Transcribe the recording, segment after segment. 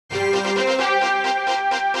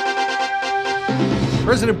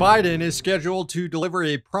President Biden is scheduled to deliver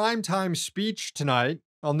a primetime speech tonight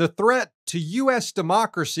on the threat to U.S.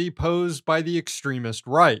 democracy posed by the extremist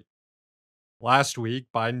right. Last week,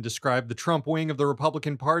 Biden described the Trump wing of the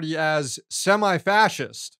Republican Party as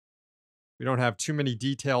semi-fascist. We don't have too many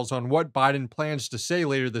details on what Biden plans to say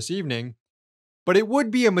later this evening, but it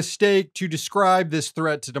would be a mistake to describe this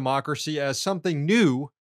threat to democracy as something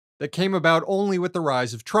new that came about only with the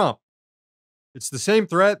rise of Trump. It's the same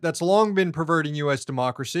threat that's long been perverting U.S.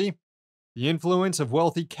 democracy, the influence of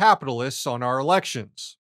wealthy capitalists on our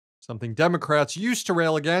elections, something Democrats used to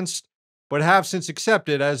rail against, but have since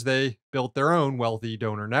accepted as they built their own wealthy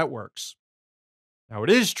donor networks. Now, it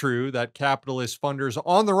is true that capitalist funders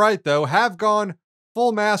on the right, though, have gone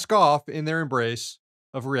full mask off in their embrace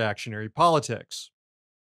of reactionary politics.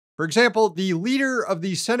 For example, the leader of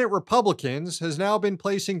the Senate Republicans has now been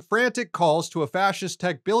placing frantic calls to a fascist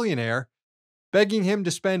tech billionaire, begging him to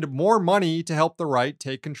spend more money to help the right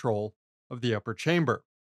take control of the upper chamber.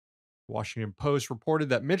 The Washington Post reported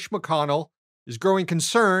that Mitch McConnell is growing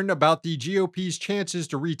concerned about the GOP's chances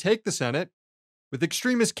to retake the Senate, with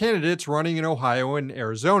extremist candidates running in Ohio and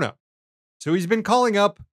Arizona. So he's been calling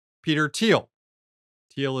up Peter Thiel.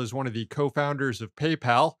 Thiel is one of the co-founders of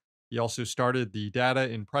PayPal. He also started the data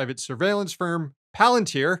and private surveillance firm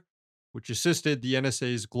Palantir, which assisted the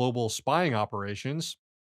NSA's global spying operations.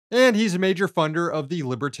 And he's a major funder of the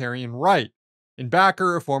libertarian right and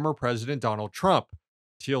backer of former President Donald Trump.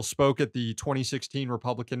 Thiel spoke at the 2016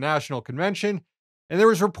 Republican National Convention, and there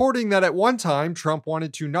was reporting that at one time Trump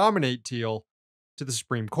wanted to nominate Thiel to the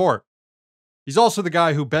Supreme Court. He's also the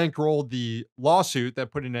guy who bankrolled the lawsuit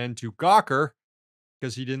that put an end to Gawker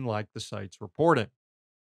because he didn't like the site's reporting.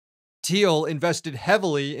 Thiel invested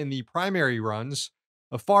heavily in the primary runs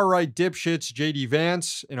of far-right dipshits J.D.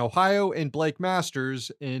 Vance in Ohio and Blake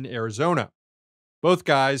Masters in Arizona, both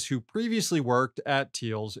guys who previously worked at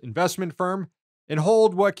Thiel's investment firm and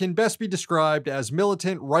hold what can best be described as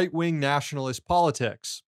militant right-wing nationalist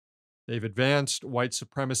politics. They've advanced white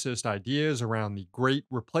supremacist ideas around the Great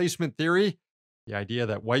Replacement theory, the idea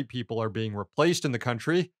that white people are being replaced in the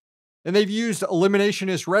country, and they've used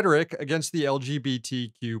eliminationist rhetoric against the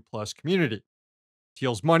LGBTQ+ community.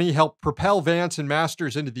 Thiel's money helped propel Vance and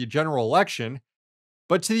Masters into the general election,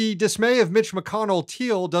 but to the dismay of Mitch McConnell,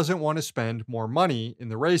 Thiel doesn't want to spend more money in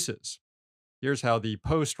the races. Here's how the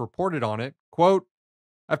Post reported on it. Quote,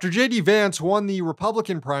 after J.D. Vance won the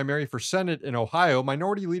Republican primary for Senate in Ohio,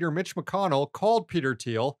 Minority Leader Mitch McConnell called Peter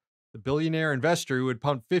Thiel, the billionaire investor who had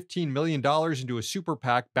pumped $15 million into a super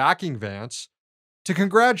PAC backing Vance, to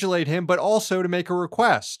congratulate him, but also to make a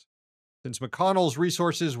request. Since McConnell's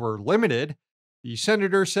resources were limited, the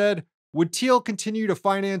senator said, would Thiel continue to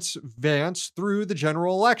finance Vance through the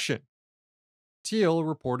general election? Thiel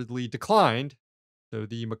reportedly declined, so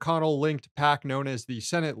the McConnell-linked PAC known as the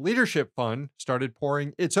Senate Leadership Fund started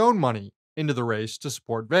pouring its own money into the race to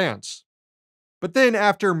support Vance. But then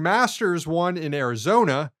after Masters won in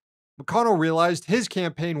Arizona, McConnell realized his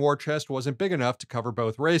campaign war chest wasn't big enough to cover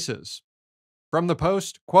both races. From the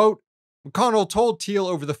Post, quote, McConnell told Thiel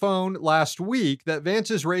over the phone last week that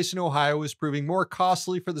Vance's race in Ohio was proving more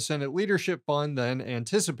costly for the Senate Leadership Fund than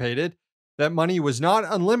anticipated, that money was not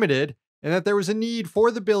unlimited, and that there was a need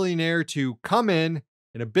for the billionaire to come in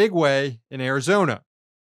a big way in Arizona.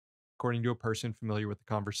 According to a person familiar with the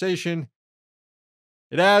conversation,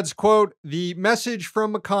 it adds, quote, the message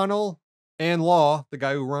from McConnell and Law, the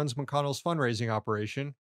guy who runs McConnell's fundraising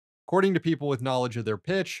operation, according to people with knowledge of their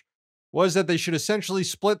pitch, was that they should essentially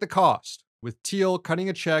split the cost, with Thiel cutting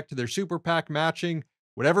a check to their super PAC matching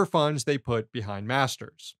whatever funds they put behind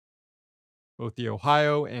Masters. Both the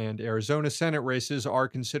Ohio and Arizona Senate races are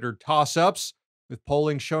considered toss-ups, with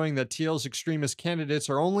polling showing that Thiel's extremist candidates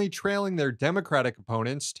are only trailing their Democratic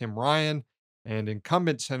opponents, Tim Ryan and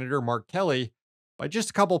incumbent Senator Mark Kelly, by just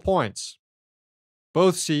a couple points.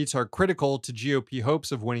 Both seats are critical to GOP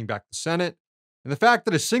hopes of winning back the Senate, and the fact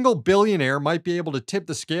that a single billionaire might be able to tip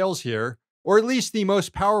the scales here, or at least the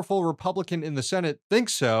most powerful Republican in the Senate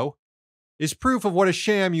thinks so, is proof of what a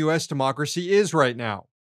sham U.S. democracy is right now.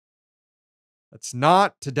 That's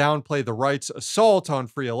not to downplay the right's assault on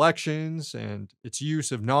free elections and its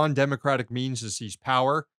use of non-democratic means to seize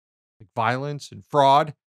power, like violence and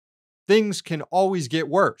fraud. Things can always get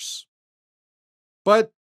worse.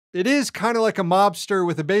 But it is kind of like a mobster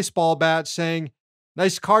with a baseball bat saying,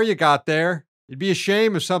 nice car you got there. It'd be a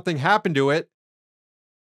shame if something happened to it.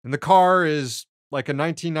 And the car is like a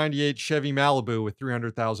 1998 Chevy Malibu with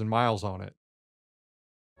 300,000 miles on it.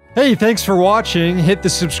 Hey, thanks for watching. Hit the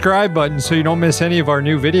subscribe button so you don't miss any of our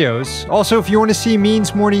new videos. Also, if you want to see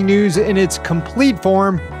Means Morning News in its complete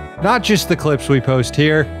form, not just the clips we post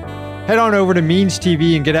here, Head on over to Means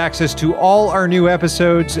TV and get access to all our new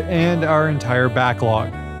episodes and our entire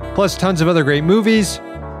backlog, plus tons of other great movies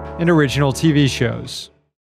and original TV shows.